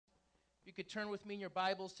If you could turn with me in your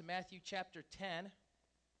Bibles to Matthew chapter 10. I'm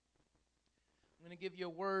going to give you a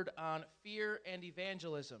word on fear and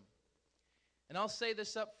evangelism. And I'll say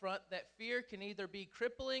this up front, that fear can either be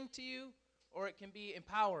crippling to you or it can be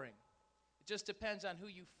empowering. It just depends on who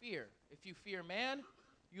you fear. If you fear man,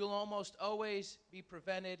 you'll almost always be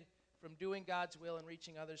prevented from doing God's will and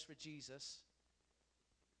reaching others for Jesus.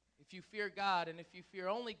 If you fear God, and if you fear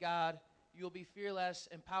only God, you'll be fearless,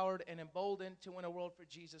 empowered, and emboldened to win a world for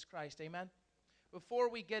Jesus Christ. Amen? Before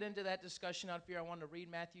we get into that discussion on fear, I want to read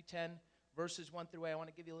Matthew 10, verses 1 through 8. I want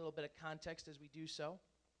to give you a little bit of context as we do so.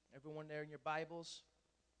 Everyone there in your Bibles.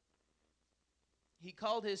 He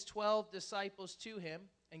called his 12 disciples to him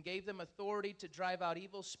and gave them authority to drive out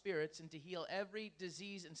evil spirits and to heal every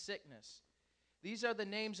disease and sickness. These are the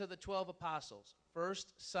names of the 12 apostles.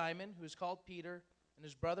 First, Simon, who is called Peter, and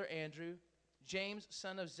his brother Andrew, James,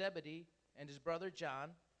 son of Zebedee, and his brother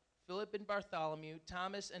John, Philip and Bartholomew,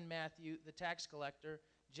 Thomas and Matthew, the tax collector,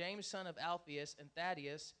 James, son of Alphaeus, and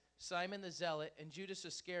Thaddeus, Simon the Zealot, and Judas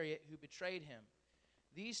Iscariot, who betrayed him.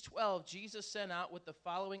 These 12 Jesus sent out with the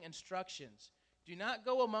following instructions. Do not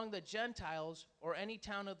go among the Gentiles or any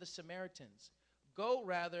town of the Samaritans. Go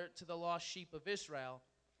rather to the lost sheep of Israel.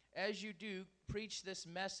 As you do, preach this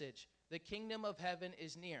message. The kingdom of heaven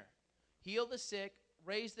is near. Heal the sick,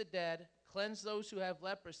 raise the dead, cleanse those who have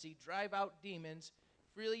leprosy, drive out demons.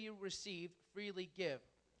 Freely you received, freely give.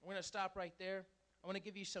 We're going to stop right there. I want to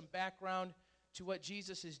give you some background to what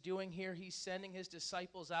Jesus is doing here. He's sending his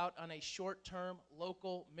disciples out on a short-term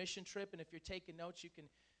local mission trip. And if you're taking notes, you can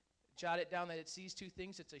jot it down that it's these two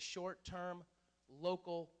things. It's a short-term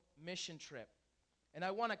local mission trip. And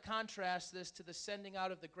I want to contrast this to the sending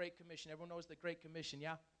out of the Great Commission. Everyone knows the Great Commission,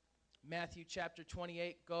 yeah? Matthew chapter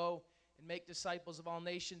 28, go and make disciples of all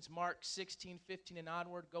nations. Mark 16, 15 and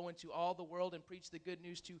onward, go into all the world and preach the good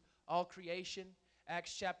news to all creation.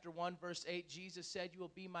 Acts chapter 1, verse 8, Jesus said, you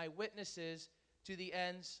will be my witnesses to the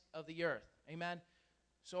ends of the earth. Amen?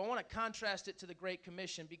 So I want to contrast it to the Great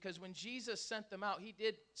Commission because when Jesus sent them out, he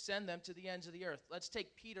did send them to the ends of the earth. Let's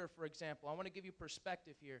take Peter, for example. I want to give you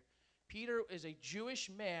perspective here. Peter is a Jewish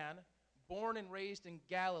man born and raised in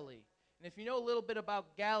Galilee. And if you know a little bit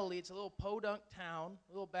about Galilee, it's a little podunk town,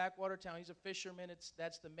 a little backwater town. He's a fisherman.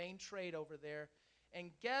 That's the main trade over there.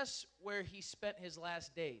 And guess where he spent his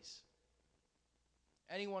last days?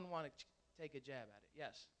 Anyone want to take a jab at it?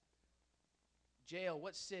 Yes. Jail.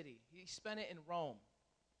 What city? He spent it in Rome.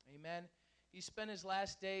 Amen. He spent his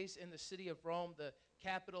last days in the city of Rome, the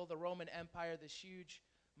capital of the Roman Empire, this huge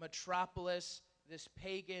metropolis, this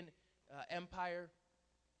pagan empire.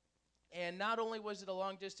 And not only was it a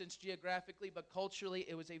long distance geographically, but culturally,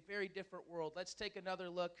 it was a very different world. Let's take another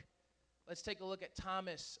look. Let's take a look at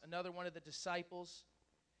Thomas, another one of the disciples.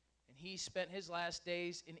 And he spent his last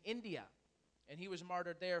days in India. And he was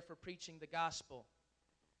martyred there for preaching the gospel.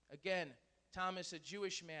 Again, Thomas, a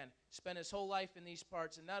Jewish man, spent his whole life in these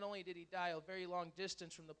parts. And not only did he die a very long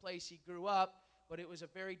distance from the place he grew up, but it was a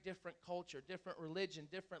very different culture, different religion,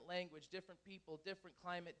 different language, different people, different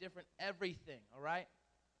climate, different everything, all right?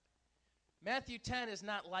 Matthew 10 is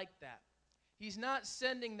not like that. He's not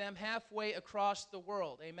sending them halfway across the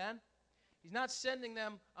world, amen? He's not sending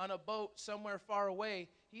them on a boat somewhere far away.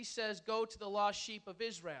 He says, go to the lost sheep of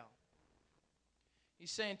Israel. He's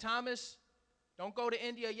saying, Thomas, don't go to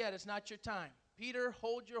India yet. It's not your time. Peter,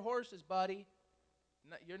 hold your horses, buddy.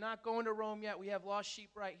 You're not going to Rome yet. We have lost sheep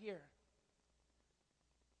right here.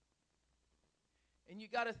 And you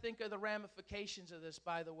got to think of the ramifications of this,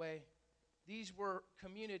 by the way. These were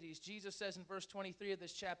communities. Jesus says in verse 23 of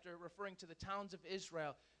this chapter, referring to the towns of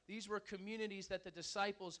Israel, these were communities that the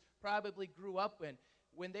disciples probably grew up in.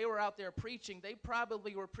 When they were out there preaching, they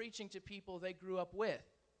probably were preaching to people they grew up with,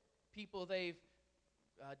 people they've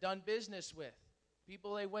done business with,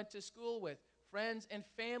 people they went to school with, friends and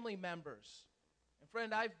family members. And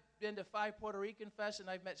friend, I've been to 5 Puerto Rican Fests, and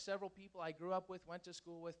I've met several people I grew up with, went to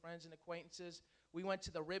school with, friends and acquaintances. We went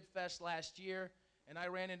to the Rib Fest last year. And I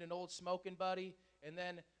ran into an old smoking buddy and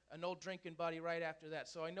then an old drinking buddy right after that.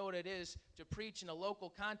 So I know what it is to preach in a local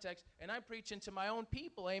context, and I'm preaching to my own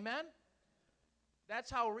people, amen?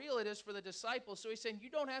 That's how real it is for the disciples. So he's saying,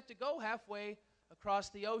 you don't have to go halfway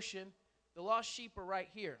across the ocean. The lost sheep are right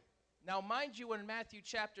here. Now, mind you, in Matthew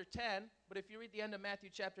chapter 10, but if you read the end of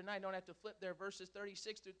Matthew chapter 9, don't have to flip there, verses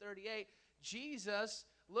 36 through 38, Jesus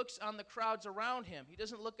looks on the crowds around him. He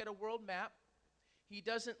doesn't look at a world map. He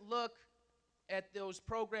doesn't look at those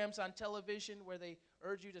programs on television where they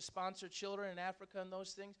urge you to sponsor children in Africa and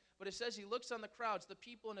those things. But it says he looks on the crowds, the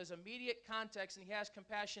people in his immediate context, and he has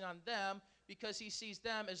compassion on them because he sees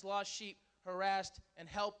them as lost sheep, harassed and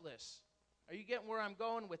helpless. Are you getting where I'm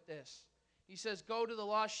going with this? He says, go to the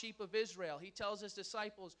lost sheep of Israel. He tells his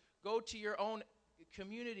disciples, go to your own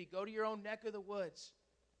community. Go to your own neck of the woods.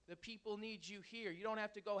 The people need you here. You don't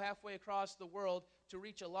have to go halfway across the world to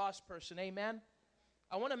reach a lost person. Amen?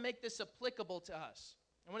 I want to make this applicable to us.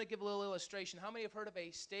 I want to give a little illustration. How many have heard of a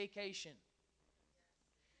staycation?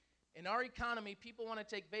 In our economy, people want to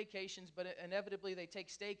take vacations, but inevitably they take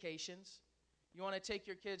staycations. You want to take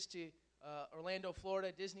your kids to Orlando,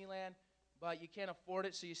 Florida, Disneyland, but you can't afford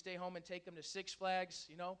it, so you stay home and take them to Six Flags,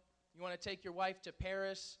 You want to take your wife to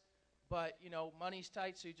Paris, but, money's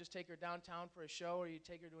tight, so you just take her downtown for a show, or you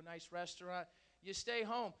take her to a nice restaurant. You stay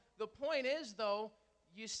home. The point is, though,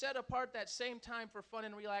 you set apart that same time for fun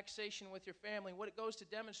and relaxation with your family. What it goes to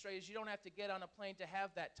demonstrate is you don't have to get on a plane to have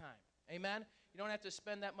that time. Amen? You don't have to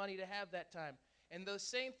spend that money to have that time. And the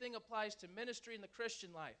same thing applies to ministry in the Christian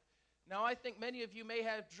life. Now, I think many of you may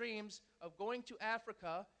have dreams of going to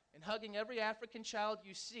Africa and hugging every African child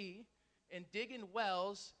you see and digging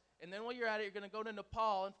wells, and then while you're at it, you're going to go to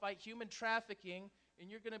Nepal and fight human trafficking, and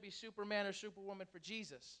you're going to be Superman or Superwoman for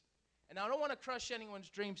Jesus. And I don't want to crush anyone's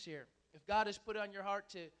dreams here. If God has put it on your heart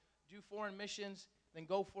to do foreign missions, then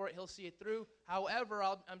go for it. He'll see it through. However,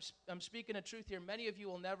 I'm speaking the truth here. Many of you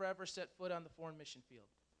will never, ever set foot on the foreign mission field.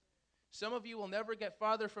 Some of you will never get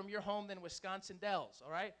farther from your home than Wisconsin Dells,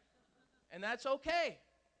 all right? And that's okay.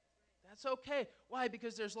 That's okay. Why?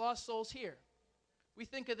 Because there's lost souls here. We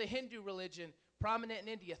think of the Hindu religion, prominent in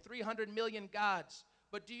India, 300 million gods.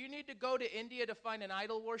 But do you need to go to India to find an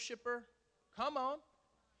idol worshiper? Come on.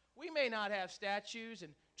 We may not have statues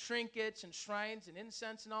and trinkets and shrines and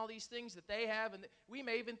incense and all these things that they have, and we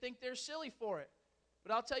may even think they're silly for it.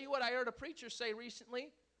 But I'll tell you what, I heard a preacher say recently,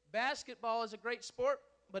 basketball is a great sport,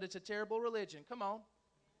 but it's a terrible religion. Come on.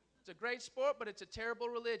 It's a great sport, but it's a terrible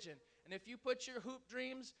religion. And if you put your hoop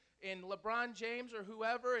dreams in LeBron James or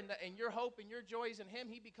whoever, and your hope and your joy is in him,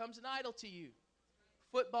 he becomes an idol to you.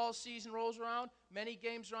 Football season rolls around, many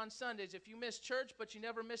games are on Sundays. If you miss church, but you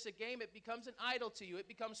never miss a game, it becomes an idol to you. It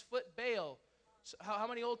becomes foot Baal. So how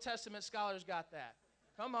many Old Testament scholars got that?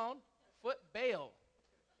 Come on, foot Baal.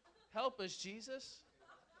 Help us, Jesus.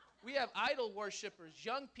 We have idol worshipers,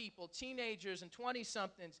 young people, teenagers, and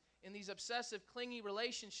 20-somethings in these obsessive, clingy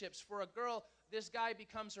relationships. For a girl, this guy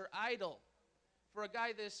becomes her idol. For a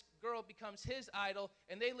guy, this girl becomes his idol,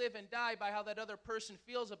 and they live and die by how that other person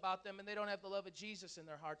feels about them, and they don't have the love of Jesus in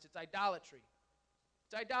their hearts. It's idolatry.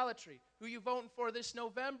 It's idolatry. Who you voting for this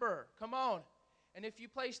November? Come on. And if you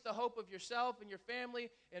place the hope of yourself and your family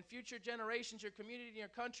and future generations, your community, and your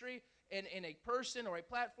country in a person or a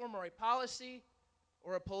platform or a policy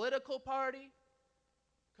or a political party,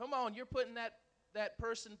 come on, you're putting that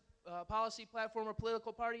person, policy, platform, or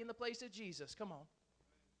political party in the place of Jesus. Come on.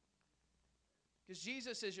 Because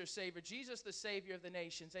Jesus is your Savior. Jesus, the Savior of the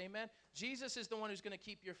nations. Amen? Jesus is the one who's going to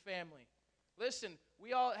keep your family. Listen,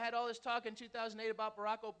 we all had all this talk in 2008 about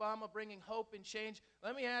Barack Obama bringing hope and change.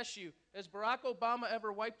 Let me ask you, has Barack Obama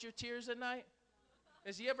ever wiped your tears at night?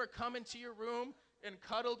 Has he ever come into your room and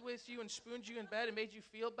cuddled with you and spooned you in bed and made you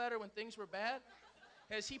feel better when things were bad?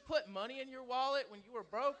 Has he put money in your wallet when you were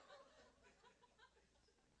broke?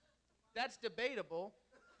 That's debatable.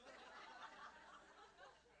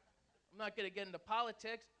 I'm not going to get into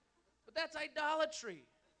politics, but that's idolatry.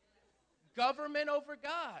 Government over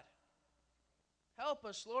God. Help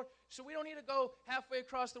us, Lord. So we don't need to go halfway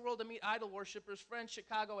across the world to meet idol worshipers. Friends,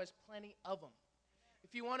 Chicago has plenty of them.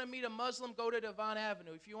 If you want to meet a Muslim, go to Devon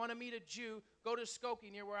Avenue. If you want to meet a Jew, go to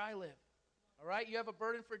Skokie near where I live. All right? You have a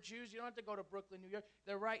burden for Jews, you don't have to go to Brooklyn, New York.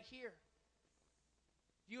 They're right here.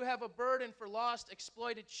 You have a burden for lost,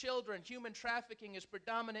 exploited children. Human trafficking is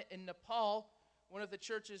predominant in Nepal. One of the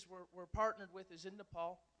churches we're partnered with is in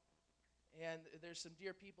Nepal. And there's some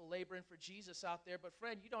dear people laboring for Jesus out there. But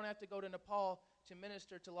friend, you don't have to go to Nepal to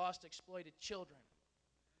minister to lost, exploited children.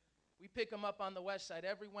 We pick them up on the west side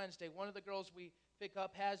every Wednesday. One of the girls we pick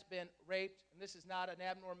up has been raped, and this is not an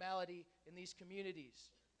abnormality in these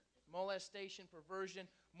communities. Molestation, perversion,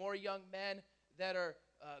 more young men that are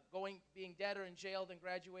being dead or in jail than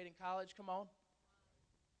graduating college. Come on.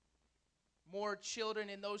 More children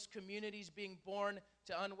in those communities being born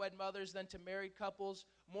to unwed mothers than to married couples.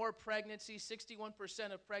 More pregnancies,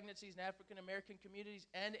 61% of pregnancies in African American communities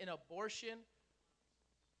end in abortion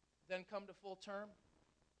than come to full term.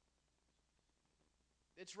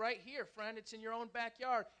 It's right here, friend. It's in your own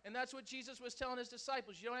backyard. And that's what Jesus was telling his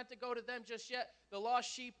disciples. You don't have to go to them just yet. The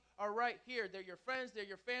lost sheep are right here. They're your friends. They're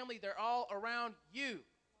your family. They're all around you.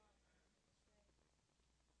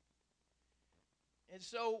 And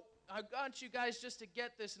so I want you guys just to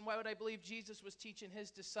get this, and why would I believe Jesus was teaching his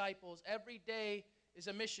disciples? Every day is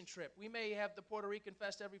a mission trip. We may have the Puerto Rican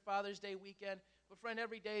Fest every Father's Day weekend, But friend,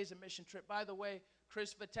 every day is a mission trip. By the way,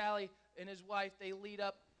 Chris Vitale and his wife, they lead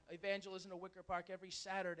up evangelism to Wicker Park every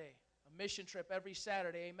Saturday. A mission trip every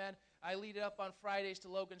Saturday, amen. I lead it up on Fridays to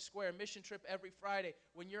Logan Square. Mission trip every Friday.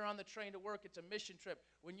 When you're on the train to work, it's a mission trip.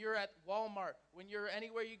 When you're at Walmart, when you're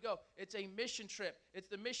anywhere you go, it's a mission trip. It's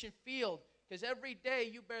the mission field. Because every day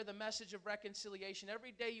you bear the message of reconciliation.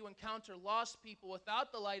 Every day you encounter lost people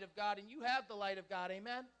without the light of God, and you have the light of God,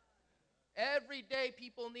 amen. Every day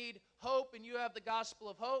people need hope, and you have the gospel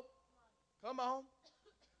of hope. Come on.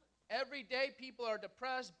 Every day people are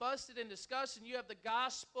depressed, busted, and disgusted, and you have the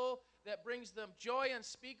gospel that brings them joy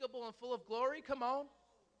unspeakable and full of glory. Come on.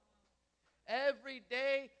 Every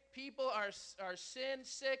day people are sin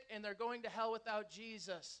sick, and they're going to hell without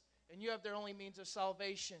Jesus, and you have their only means of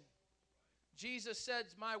salvation. Jesus said,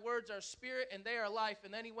 my words are spirit and they are life.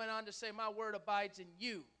 And then he went on to say, my word abides in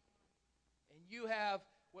you. And you have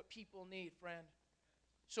what people need, friend.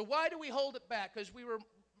 So why do we hold it back? Because we were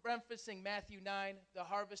referencing Matthew 9. The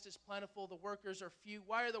harvest is plentiful. The workers are few.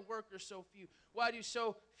 Why are the workers so few? Why do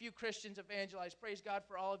so few Christians evangelize? Praise God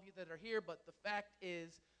for all of you that are here. But the fact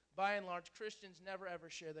is, by and large, Christians never ever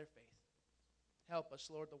share their faith. Help us,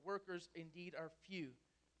 Lord. The workers indeed are few.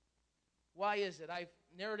 Why is it? I've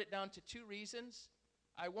narrowed it down to 2 reasons.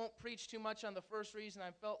 I won't preach too much on the first reason.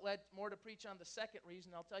 I felt led more to preach on the second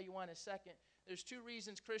reason. I'll tell you why in a second. There's 2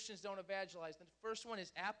 reasons Christians don't evangelize. The first one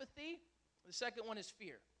is apathy. The second one is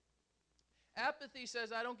fear. Apathy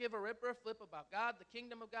says, I don't give a rip or a flip about God, the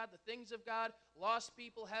kingdom of God, the things of God, lost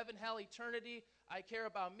people, heaven, hell, eternity. I care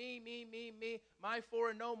about me, my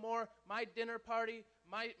 4 and no more, my dinner party,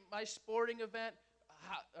 my sporting event.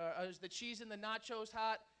 Is the cheese and the nachos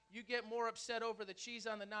hot? You get more upset over the cheese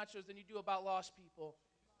on the nachos than you do about lost people.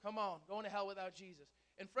 Come on, going to hell without Jesus.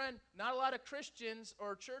 And friend, not a lot of Christians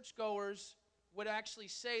or churchgoers would actually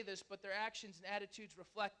say this, but their actions and attitudes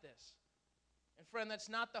reflect this. And friend, that's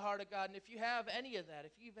not the heart of God. And if you have any of that,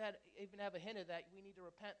 if you've even have a hint of that, we need to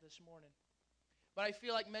repent this morning. But I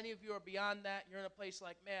feel like many of you are beyond that. You're in a place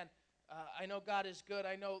like, man, I know God is good.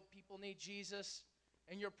 I know people need Jesus.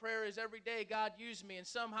 And your prayer is every day, God, use me. And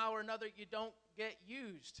somehow or another, you don't get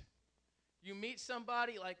used. You meet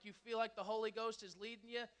somebody, like you feel like the Holy Ghost is leading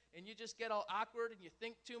you, and you just get all awkward, and you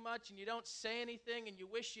think too much, and you don't say anything, and you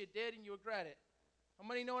wish you did, and you regret it. How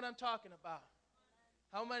many know what I'm talking about?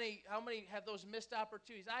 How many have those missed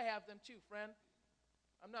opportunities? I have them too, friend.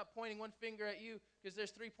 I'm not pointing one finger at you because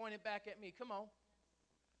there's 3 pointed back at me. Come on.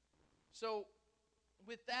 So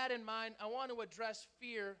with that in mind, I want to address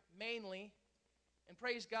fear mainly. And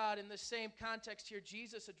praise God, in this same context here,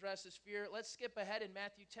 Jesus addresses fear. Let's skip ahead in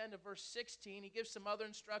Matthew 10 to verse 16. He gives some other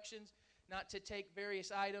instructions not to take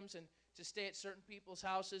various items and to stay at certain people's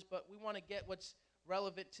houses, but we want to get what's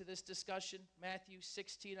relevant to this discussion. Matthew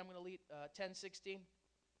 16, I'm going to read 10:16. I'm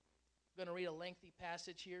going to read a lengthy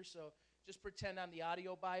passage here, so just pretend I'm the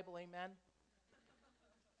audio Bible, amen.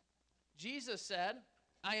 Jesus said,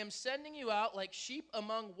 I am sending you out like sheep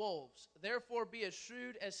among wolves. Therefore be as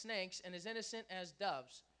shrewd as snakes and as innocent as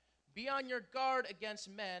doves. Be on your guard against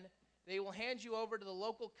men. They will hand you over to the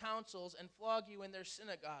local councils and flog you in their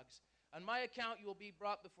synagogues. On my account you will be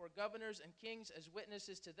brought before governors and kings as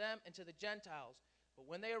witnesses to them and to the Gentiles. But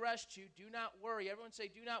when they arrest you, do not worry. Everyone say,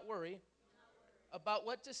 do not worry. About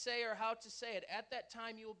what to say or how to say it. At that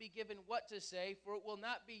time you will be given what to say, for it will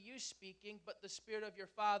not be you speaking, but the Spirit of your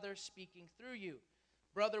Father speaking through you.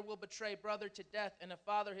 Brother will betray brother to death, and a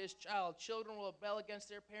father his child. Children will rebel against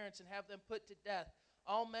their parents and have them put to death.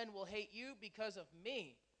 All men will hate you because of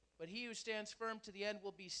me, but he who stands firm to the end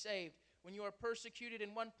will be saved. When you are persecuted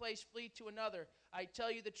in one place, flee to another. I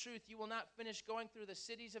tell you the truth, you will not finish going through the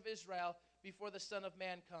cities of Israel before the Son of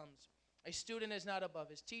Man comes. A student is not above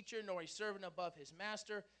his teacher, nor a servant above his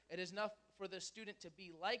master. It is enough for the student to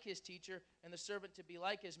be like his teacher, and the servant to be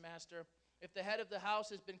like his master. If the head of the house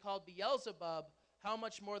has been called Beelzebub, how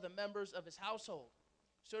much more the members of his household?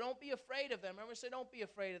 So don't be afraid of them. Remember, say, don't be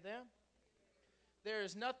afraid of them. There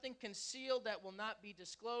is nothing concealed that will not be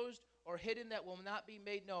disclosed, or hidden that will not be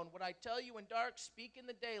made known. What I tell you in dark, speak in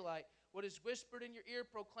the daylight. What is whispered in your ear,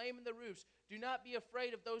 proclaim in the roofs. Do not be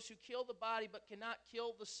afraid of those who kill the body, but cannot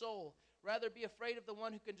kill the soul. Rather be afraid of the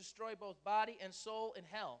one who can destroy both body and soul in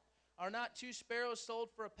hell. Are not 2 sparrows sold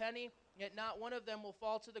for a penny? Yet not one of them will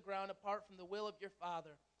fall to the ground apart from the will of your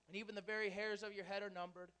Father. And even the very hairs of your head are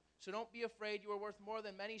numbered. So don't be afraid, you are worth more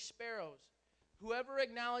than many sparrows. Whoever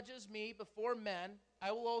acknowledges me before men,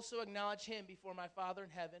 I will also acknowledge him before my Father in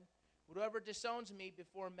heaven. Whoever disowns me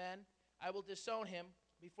before men, I will disown him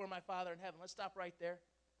before my Father in heaven. Let's stop right there.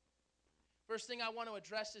 First thing I want to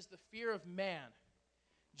address is the fear of man.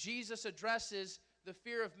 Jesus addresses the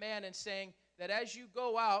fear of man and saying, that as you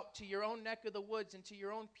go out to your own neck of the woods and to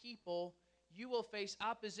your own people, you will face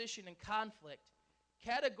opposition and conflict.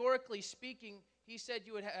 Categorically speaking, he said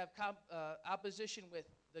you would have opposition with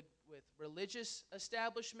religious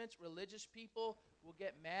establishments. Religious people will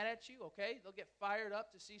get mad at you, okay? They'll get fired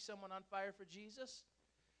up to see someone on fire for Jesus.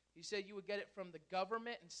 He said you would get it from the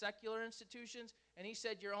government and secular institutions. And he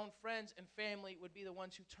said your own friends and family would be the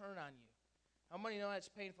ones who turn on you. How many know that's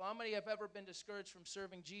painful? How many have ever been discouraged from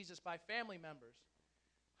serving Jesus by family members?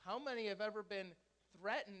 How many have ever been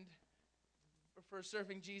threatened for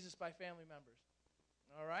serving Jesus by family members?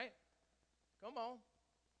 All right? Come on.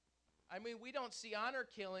 I mean, we don't see honor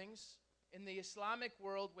killings in the Islamic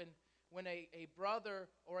world when a brother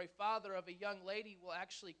or a father of a young lady will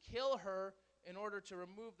actually kill her in order to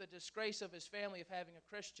remove the disgrace of his family of having a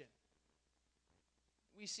Christian.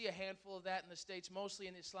 We see a handful of that in the States, mostly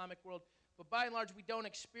in the Islamic world. But by and large, we don't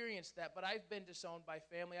experience that. But I've been disowned by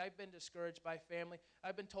family. I've been discouraged by family.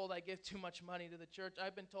 I've been told I give too much money to the church.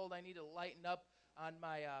 I've been told I need to lighten up on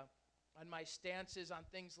my stances on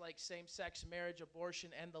things like same-sex marriage,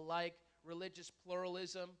 abortion, and the like, religious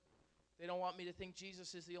pluralism. They don't want me to think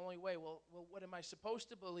Jesus is the only way. Well, what am I supposed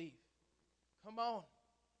to believe? Come on.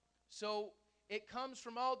 So it comes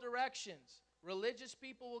from all directions. Religious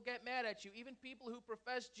people will get mad at you, even people who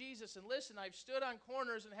profess Jesus. And listen, I've stood on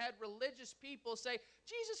corners and had religious people say,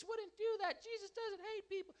 Jesus wouldn't do that. Jesus doesn't hate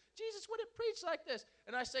people. Jesus wouldn't preach like this.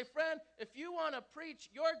 And I say, friend, if you want to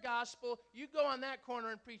preach your gospel, you go on that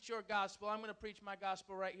corner and preach your gospel. I'm going to preach my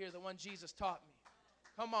gospel right here, the one Jesus taught me.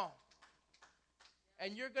 Come on.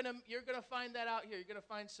 And you're gonna find that out here. You're going to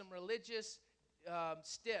find some religious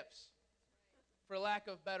stiffs, for lack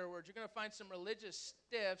of better words. You're going to find some religious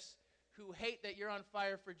stiffs who hate that you're on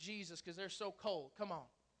fire for Jesus because they're so cold. Come on.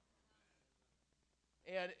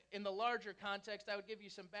 And in the larger context, I would give you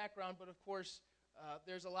some background, but of course,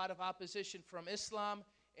 there's a lot of opposition from Islam.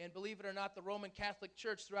 And believe it or not, the Roman Catholic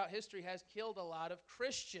Church throughout history has killed a lot of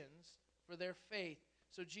Christians for their faith.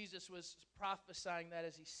 So Jesus was prophesying that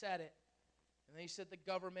as he said it. And then he said the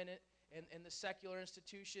government and the secular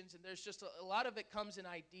institutions, and there's just a lot of it comes in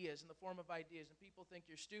ideas, in the form of ideas. And people think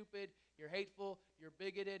you're stupid, you're hateful, you're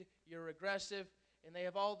bigoted, you're aggressive, and they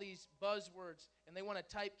have all these buzzwords, and they want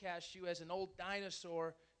to typecast you as an old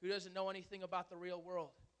dinosaur who doesn't know anything about the real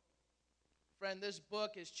world. Friend, this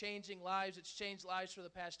book is changing lives. It's changed lives for the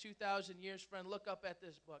past 2,000 years. Friend, look up at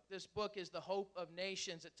this book. This book is the hope of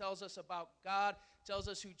nations. It tells us about God, tells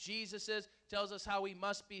us who Jesus is, tells us how we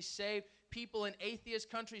must be saved. People in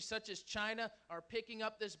atheist countries such as China are picking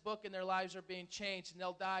up this book and their lives are being changed, and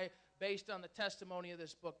they'll die based on the testimony of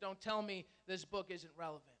this book. Don't tell me this book isn't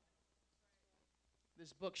relevant.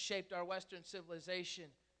 This book shaped our Western civilization,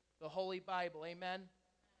 the Holy Bible. Amen?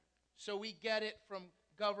 So we get it from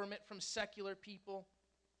government, from secular people,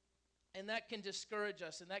 and that can discourage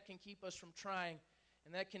us, and that can keep us from trying,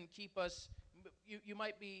 and that can keep us. You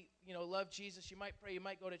might be, love Jesus, you might pray, you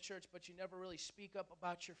might go to church, but you never really speak up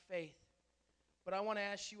about your faith. But I want to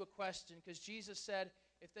ask you a question, because Jesus said,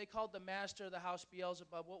 if they called the master of the house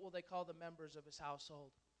Beelzebub, what will they call the members of his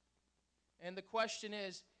household? And the question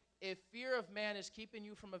is, if fear of man is keeping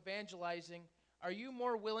you from evangelizing, are you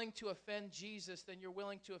more willing to offend Jesus than you're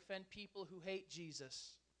willing to offend people who hate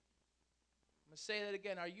Jesus? I'm going to say that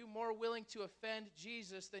again. Are you more willing to offend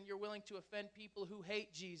Jesus than you're willing to offend people who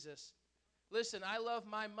hate Jesus? Listen, I love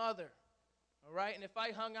my mother, all right? And if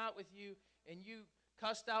I hung out with you and you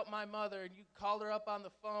cussed out my mother and you called her up on the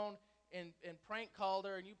phone and prank called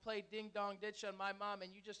her and you played ding-dong ditch on my mom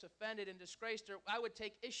and you just offended and disgraced her, I would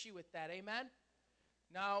take issue with that. Amen?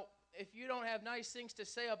 Now, if you don't have nice things to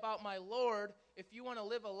say about my Lord, if you want to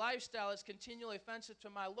live a lifestyle that's continually offensive to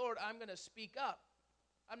my Lord, I'm going to speak up.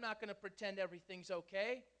 I'm not going to pretend everything's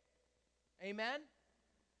okay. Amen?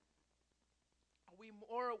 Are we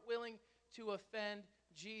more willing to offend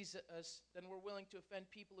Jesus than we're willing to offend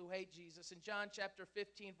people who hate Jesus? In John chapter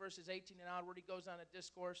 15, verses 18 and onward, he goes on a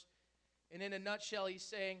discourse. And in a nutshell, he's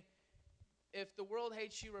saying, if the world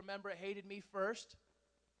hates you, remember it hated me first.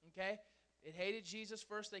 Okay? It hated Jesus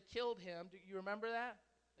first. They killed him. Do you remember that?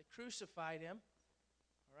 They crucified him.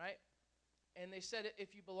 All right? And they said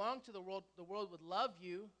if you belong to the world would love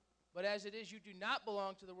you. But as it is, you do not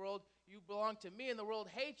belong to the world. You belong to me, and the world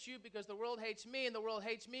hates you because the world hates me, and the world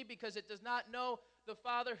hates me because it does not know the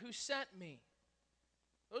Father who sent me.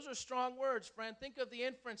 Those are strong words, friend. Think of the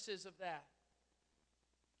inferences of that.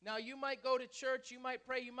 Now, you might go to church, you might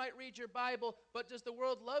pray, you might read your Bible, but does the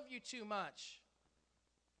world love you too much?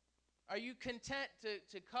 Are you content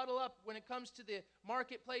to cuddle up when it comes to the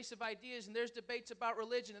marketplace of ideas, and there's debates about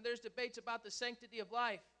religion, and there's debates about the sanctity of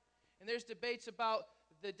life, and there's debates about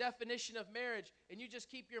the definition of marriage, and you just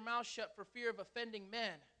keep your mouth shut for fear of offending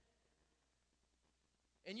men.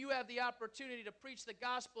 And you have the opportunity to preach the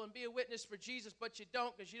gospel and be a witness for Jesus, but you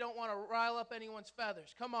don't because you don't want to rile up anyone's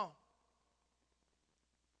feathers. Come on.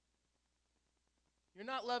 You're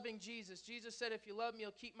not loving Jesus. Jesus said, if you love me,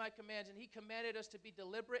 you'll keep my commands. And he commanded us to be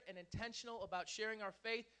deliberate and intentional about sharing our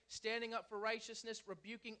faith, standing up for righteousness,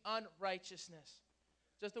 rebuking unrighteousness.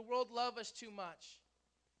 Does the world love us too much?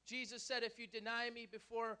 Jesus said, if you deny me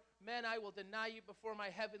before men, I will deny you before my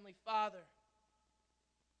heavenly Father.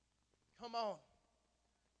 Come on.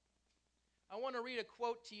 I want to read a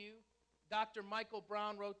quote to you. Dr. Michael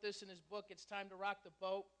Brown wrote this in his book, It's Time to Rock the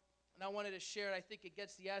Boat. And I wanted to share it. I think it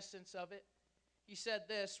gets the essence of it. He said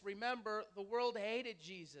this, remember, the world hated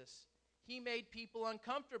Jesus. He made people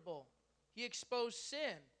uncomfortable. He exposed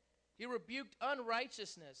sin. He rebuked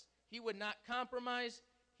unrighteousness. He would not compromise.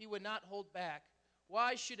 He would not hold back.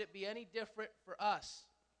 Why should it be any different for us?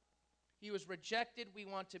 He was rejected. We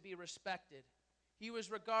want to be respected. He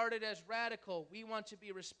was regarded as radical. We want to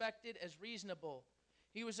be respected as reasonable.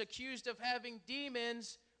 He was accused of having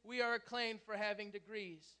demons. We are acclaimed for having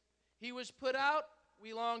degrees. He was put out.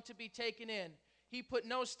 We long to be taken in. He put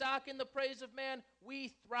no stock in the praise of man.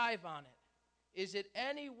 We thrive on it. Is it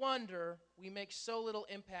any wonder we make so little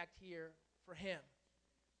impact here for him?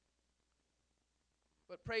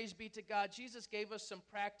 But praise be to God, Jesus gave us some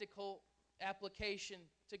practical application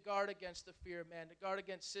to guard against the fear of man, to guard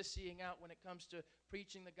against sissying out when it comes to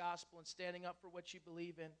preaching the gospel and standing up for what you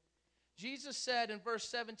believe in. Jesus said in verse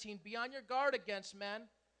 17, be on your guard against men.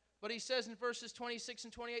 But he says in verses 26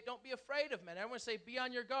 and 28, don't be afraid of men. Everyone say, be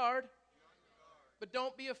on your guard, but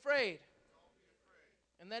don't be afraid.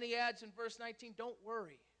 And then he adds in verse 19, don't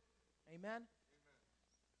worry. Amen?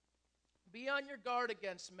 Be on your guard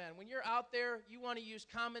against men. When you're out there, you want to use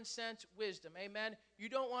common sense, wisdom. Amen? You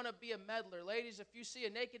don't want to be a meddler. Ladies, if you see a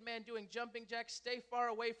naked man doing jumping jacks, stay far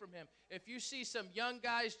away from him. If you see some young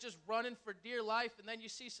guys just running for dear life, and then you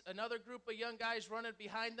see another group of young guys running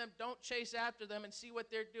behind them, don't chase after them and see what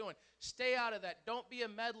they're doing. Stay out of that. Don't be a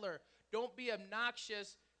meddler. Don't be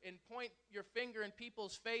obnoxious and point your finger in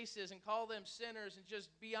people's faces and call them sinners and just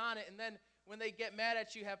be on it. And then when they get mad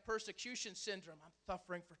at you, have persecution syndrome. I'm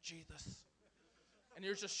suffering for Jesus. And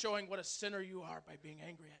you're just showing what a sinner you are by being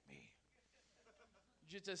angry at me.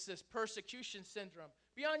 Just this persecution syndrome.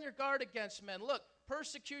 Be on your guard against men. Look,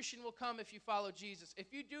 persecution will come if you follow Jesus.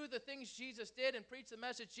 If you do the things Jesus did and preach the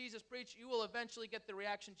message Jesus preached, you will eventually get the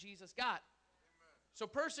reaction Jesus got. Amen. So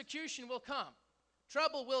persecution will come.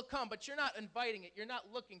 Trouble will come, but you're not inviting it. You're not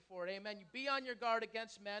looking for it. Amen. You be on your guard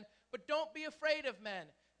against men, but don't be afraid of men,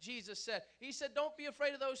 Jesus said. He said, don't be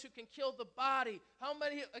afraid of those who can kill the body. How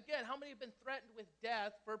many have been threatened with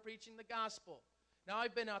death for preaching the gospel? Now,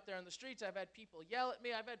 I've been out there on the streets. I've had people yell at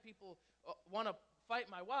me. I've had people want to fight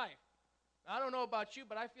my wife. I don't know about you,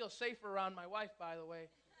 but I feel safer around my wife, by the way.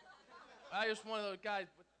 I just one of those guys.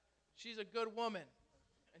 She's a good woman,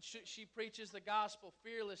 and she preaches the gospel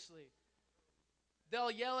fearlessly.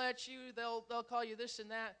 They'll yell at you. They'll call you this and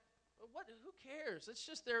that. But who cares? It's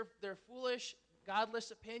just their foolish,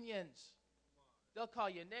 godless opinions. They'll call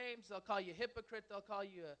you names. They'll call you hypocrite. They'll call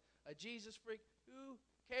you a Jesus freak. Who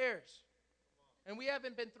cares? And we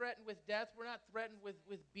haven't been threatened with death. We're not threatened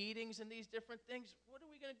with beatings and these different things. What are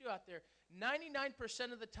we going to do out there?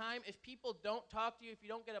 99% of the time, if people don't talk to you, if you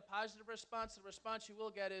don't get a positive response, the response you will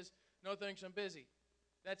get is, no thanks, I'm busy.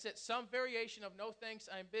 That's it. Some variation of no thanks,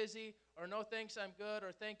 I'm busy, or no thanks, I'm good,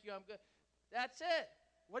 or thank you, I'm good. That's it.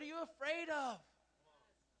 What are you afraid of?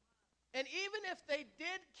 And even if they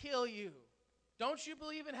did kill you, don't you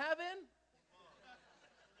believe in heaven?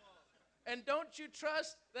 And don't you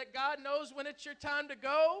trust that God knows when it's your time to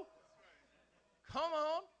go? Come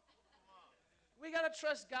on. We got to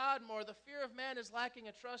trust God more. The fear of man is lacking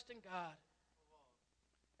a trust in God.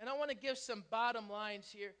 And I want to give some bottom lines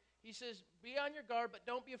here. He says, be on your guard, but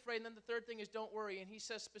don't be afraid. And then the third thing is don't worry. And he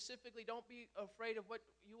says specifically, don't be afraid of what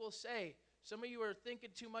you will say. Some of you are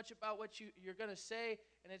thinking too much about what you're going to say,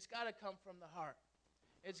 and it's got to come from the heart.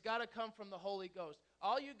 It's got to come from the Holy Ghost.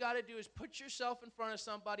 All you got to do is put yourself in front of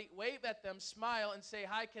somebody, wave at them, smile, and say,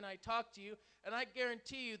 hi, can I talk to you? And I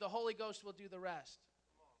guarantee you the Holy Ghost will do the rest.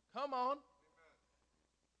 Come on.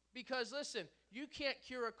 Because listen, you can't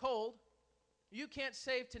cure a cold. You can't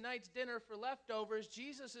save tonight's dinner for leftovers.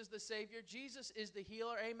 Jesus is the Savior. Jesus is the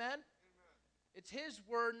healer. Amen? It's His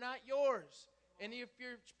word, not yours. And if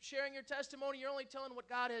you're sharing your testimony, you're only telling what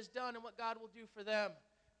God has done and what God will do for them.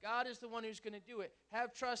 God is the one who's going to do it.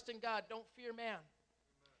 Have trust in God. Don't fear man.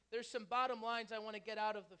 There's some bottom lines I want to get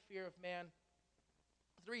out of the fear of man.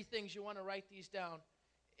 3 things. You want to write these down.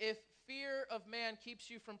 If fear of man keeps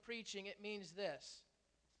you from preaching, it means this.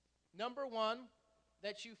 Number one,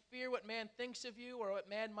 that you fear what man thinks of you or what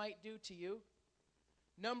man might do to you.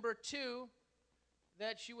 Number two,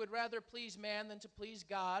 that you would rather please man than to please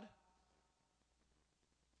God.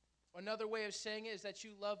 Another way of saying it is that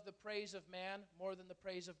you love the praise of man more than the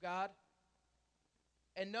praise of God.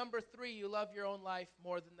 And number three, you love your own life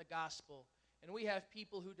more than the gospel. And we have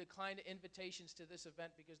people who decline invitations to this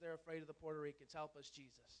event because they're afraid of the Puerto Ricans. Help us,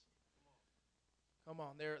 Jesus. Come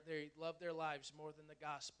on, they love their lives more than the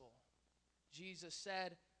gospel. Jesus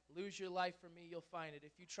said, lose your life for me, you'll find it.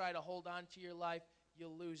 If you try to hold on to your life,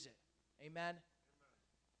 you'll lose it. Amen?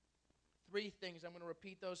 Three things. I'm going to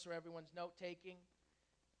repeat those so everyone's note-taking.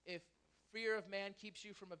 If fear of man keeps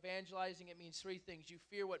you from evangelizing, it means three things. You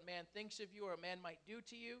fear what man thinks of you or what man might do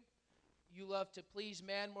to you. You love to please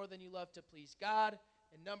man more than you love to please God.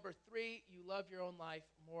 And number three, you love your own life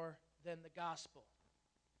more than the gospel.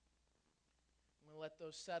 I'm going to let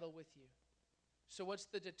those settle with you. So what's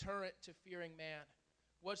the deterrent to fearing man?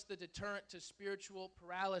 What's the deterrent to spiritual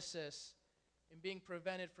paralysis and being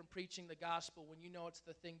prevented from preaching the gospel when you know it's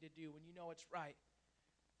the thing to do, when you know it's right?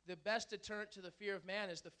 The best deterrent to the fear of man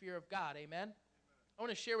is the fear of God. Amen? I want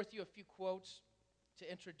to share with you a few quotes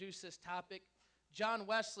to introduce this topic. John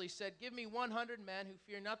Wesley said, "Give me 100 men who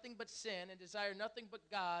fear nothing but sin and desire nothing but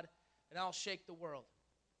God, and I'll shake the world."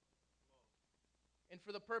 And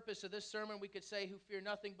for the purpose of this sermon, we could say who fear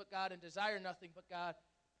nothing but God and desire nothing but God,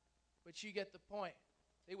 but you get the point.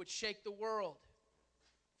 They would shake the world.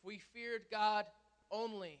 If we feared God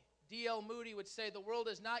only, D.L. Moody would say, the world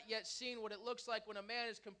has not yet seen what it looks like when a man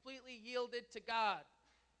is completely yielded to God.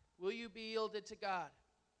 Will you be yielded to God?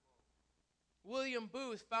 William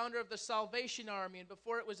Booth, founder of the Salvation Army, and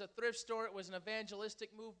before it was a thrift store, it was an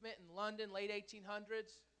evangelistic movement in London, late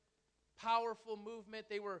 1800s. Powerful movement.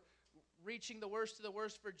 They were reaching the worst of the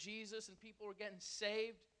worst for Jesus, and people were getting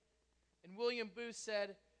saved. And William Booth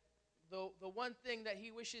said, the one thing that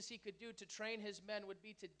he wishes he could do to train his men would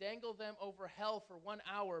be to dangle them over hell for 1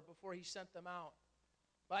 hour before he sent them out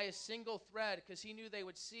by a single thread, because he knew they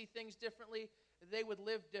would see things differently, they would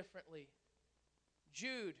live differently.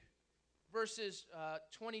 Jude, verses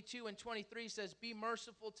 22 and 23 says, "Be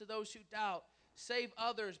merciful to those who doubt. Save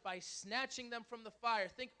others by snatching them from the fire."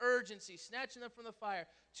 Think urgency, snatching them from the fire.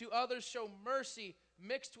 "To others show mercy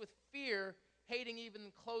mixed with fear, hating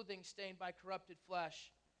even clothing stained by corrupted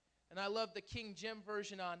flesh." And I love the King James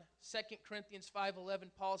version on 2 Corinthians 5:11.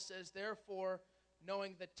 Paul says, "Therefore,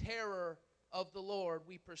 knowing the terror of the Lord,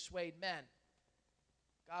 we persuade men."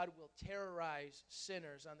 God will terrorize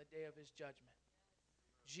sinners on the day of his judgment.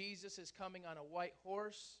 Jesus is coming on a white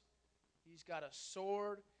horse. He's got a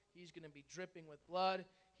sword. He's going to be dripping with blood.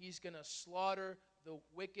 He's going to slaughter the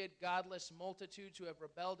wicked, godless multitudes who have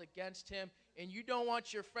rebelled against him. And you don't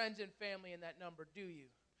want your friends and family in that number, do you?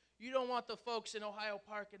 You don't want the folks in Ohio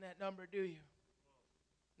Park in that number, do you?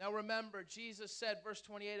 Now remember, Jesus said, verse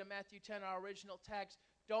 28 of Matthew 10, our original text,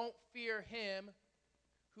 don't fear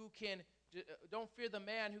the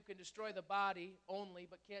man who can destroy the body only,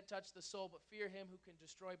 but can't touch the soul, but fear him who can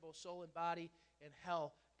destroy both soul and body in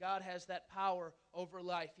hell. God has that power over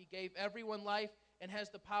life. He gave everyone life and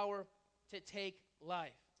has the power to take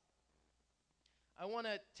life. I want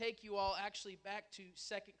to take you all actually back to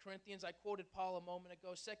 2 Corinthians. I quoted Paul a moment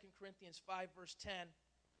ago, 2 Corinthians 5, verse 10,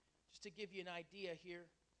 just to give you an idea here.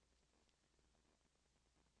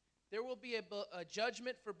 There will be a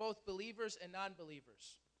judgment for both believers and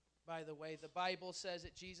non-believers. By the way, the Bible says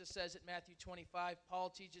it, Jesus says it, Matthew 25. Paul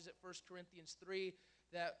teaches it, 1 Corinthians 3,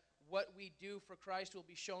 that what we do for Christ will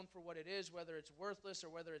be shown for what it is, whether it's worthless or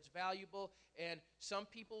whether it's valuable. And some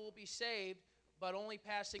people will be saved, but only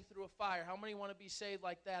passing through a fire. How many want to be saved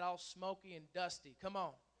like that, all smoky and dusty? Come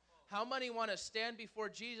on. How many want to stand before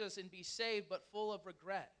Jesus and be saved, but full of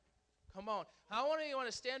regret? Come on. How many want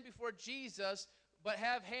to stand before Jesus, but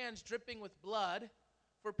have hands dripping with blood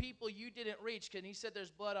for people you didn't reach? Because he said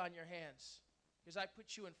there's blood on your hands. Because I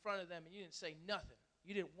put you in front of them and you didn't say nothing.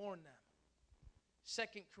 You didn't warn them.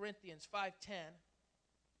 2 Corinthians 5:10.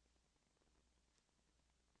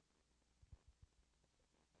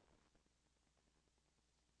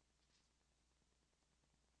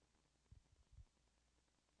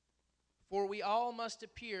 "For we all must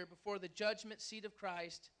appear before the judgment seat of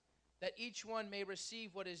Christ, that each one may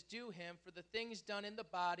receive what is due him for the things done in the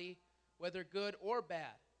body, whether good or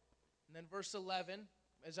bad." And then verse 11,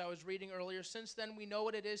 as I was reading earlier, "Since then we know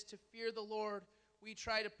what it is to fear the Lord, we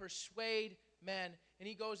try to persuade men." And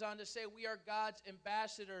he goes on to say, we are God's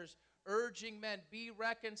ambassadors, urging men, be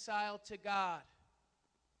reconciled to God.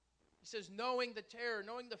 He says, knowing the terror,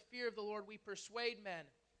 knowing the fear of the Lord, we persuade men.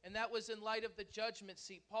 And that was in light of the judgment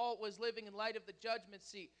seat. Paul was living in light of the judgment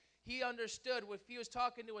seat. He understood. If he was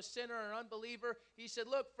talking to a sinner or an unbeliever, he said,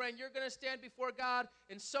 look, friend, you're going to stand before God,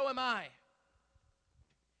 and so am I.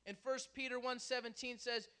 And 1 Peter 1:17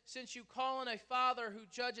 says, since you call on a Father who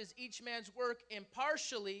judges each man's work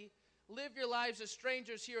impartially, live your lives as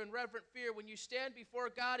strangers here in reverent fear. When you stand before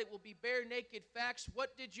God, it will be bare naked facts.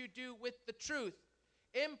 What did you do with the truth?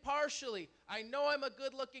 Impartially. I know I'm a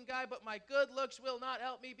good-looking guy, but my good looks will not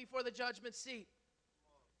help me before the judgment seat.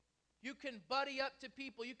 You can buddy up to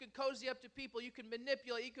people. You can cozy up to people. You can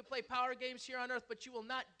manipulate. You can play power games here on earth, but you will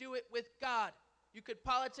not do it with God. You could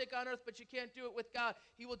politic on earth, but you can't do it with God.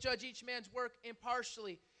 He will judge each man's work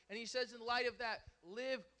impartially. And he says, in light of that,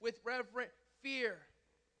 live with reverent fear.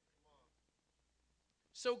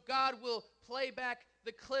 So God will play back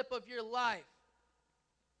the clip of your life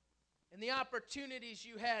and the opportunities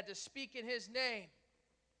you had to speak in his name.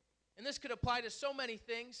 And this could apply to so many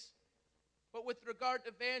things, but with regard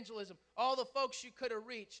to evangelism, all the folks you could have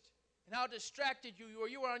reached and how distracted you were.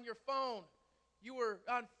 You were on your phone. You were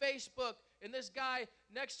on Facebook, and this guy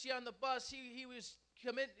next to you on the bus, he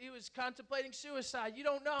was contemplating suicide. You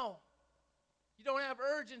don't know. You don't have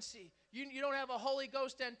urgency. You don't have a Holy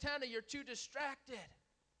Ghost antenna. You're too distracted,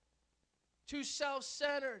 too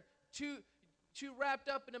self-centered, too wrapped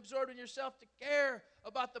up and absorbed in yourself to care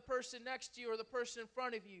about the person next to you or the person in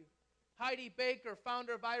front of you. Heidi Baker,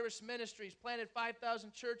 founder of Iris Ministries, planted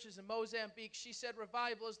 5,000 churches in Mozambique. She said,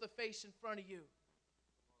 revival is the face in front of you.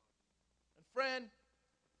 And friend,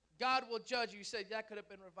 God will judge you. You say, that could have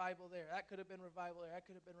been revival there. That could have been revival there. That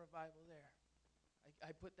could have been revival there.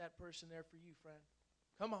 I put that person there for you, friend.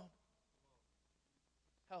 Come on.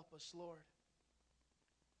 Help us, Lord.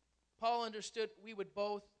 Paul understood we would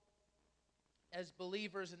both, as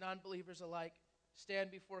believers and non-believers alike,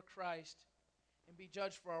 stand before Christ and be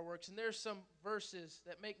judged for our works. And there's some verses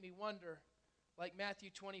that make me wonder, like Matthew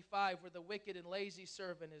 25, where the wicked and lazy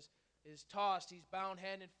servant is tossed. He's bound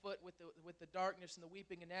hand and foot with the darkness and the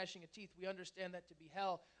weeping and gnashing of teeth. We understand that to be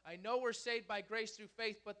hell. I know we're saved by grace through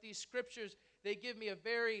faith, but these scriptures, they give me a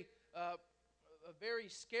very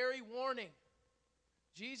scary warning.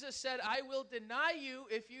 Jesus said, I will deny you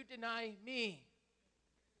if you deny me.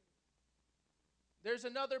 There's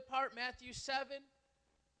another part, Matthew 7.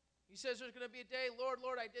 He says there's going to be a day, Lord,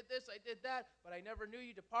 Lord, I did this, I did that, but I never knew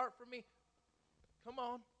you. Depart from me. Come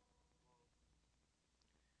on.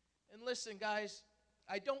 And listen, guys,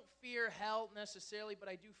 I don't fear hell necessarily, but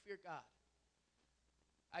I do fear God.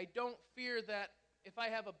 I don't fear that if I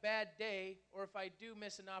have a bad day or if I do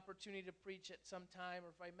miss an opportunity to preach at some time or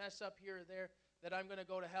if I mess up here or there, that I'm going to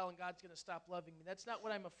go to hell and God's going to stop loving me. That's not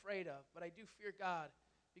what I'm afraid of, but I do fear God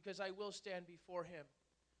because I will stand before him.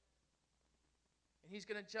 And he's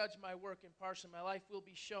going to judge my work impartially. My life will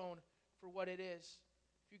be shown for what it is.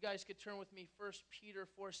 If you guys could turn with me, 1 Peter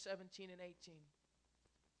 4:17 and 18.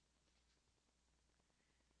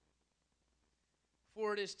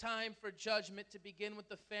 For it is time for judgment to begin with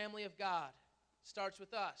the family of God. It starts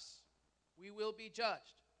with us. We will be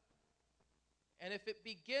judged. And if it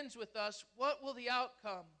begins with us, what will the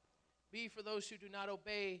outcome be for those who do not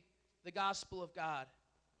obey the gospel of God?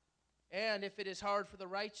 And if it is hard for the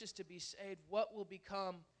righteous to be saved, what will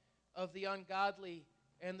become of the ungodly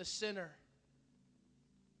and the sinner?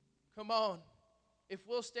 Come on. If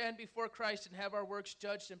we'll stand before Christ and have our works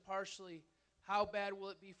judged impartially, how bad will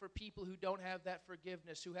it be for people who don't have that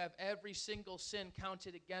forgiveness, who have every single sin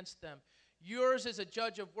counted against them? Yours is a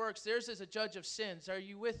judge of works. Theirs is a judge of sins. Are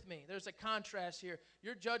you with me? There's a contrast here.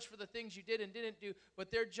 You're judged for the things you did and didn't do,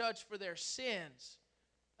 but they're judged for their sins.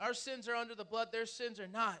 Our sins are under the blood. Their sins are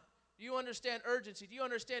not. Do you understand urgency? Do you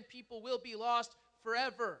understand people will be lost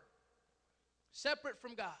forever, separate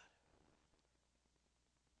from God?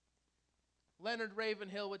 Leonard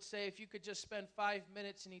Ravenhill would say, if you could just spend 5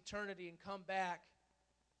 minutes in eternity and come back,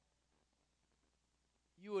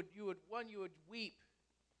 you would weep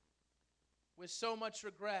with so much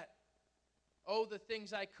regret. Oh, the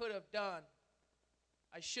things I could have done.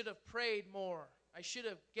 I should have prayed more. I should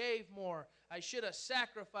have gave more. I should have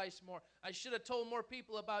sacrificed more. I should have told more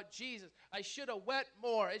people about Jesus. I should have wept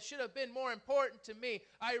more. It should have been more important to me.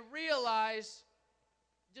 I realize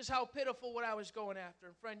just how pitiful what I was going after.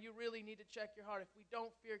 And friend, you really need to check your heart. If we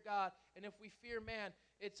don't fear God and if we fear man,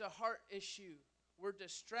 it's a heart issue. We're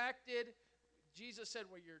distracted. Jesus said,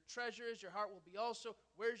 where your treasure is, your heart will be also.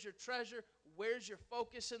 Where's your treasure? Where's your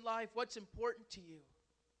focus in life? What's important to you?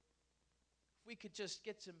 If we could just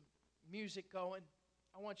get some music going,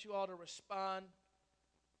 I want you all to respond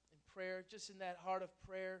in prayer, just in that heart of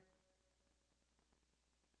prayer.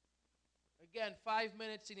 Again, 5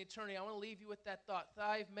 minutes in eternity. I want to leave you with that thought.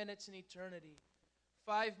 5 minutes in eternity.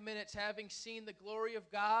 5 minutes having seen the glory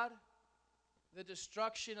of God the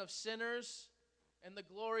destruction of sinners and the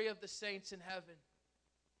glory of the saints in heaven.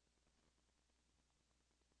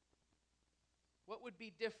 What would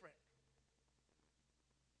be different?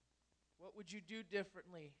 What would you do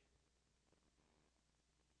differently?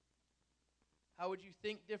 How would you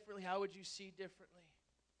think differently? How would you see differently?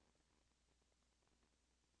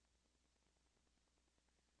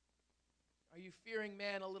 Are you fearing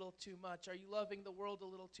man a little too much? Are you loving the world a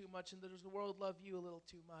little too much? And does the world love you a little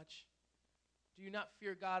too much? Do you not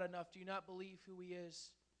fear God enough? Do you not believe who He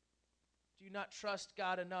is? Do you not trust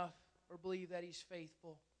God enough or believe that He's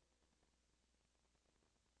faithful?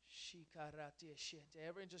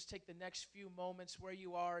 Everyone just take the next few moments where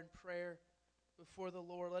you are in prayer before the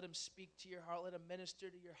Lord. Let Him speak to your heart. Let Him minister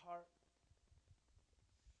to your heart.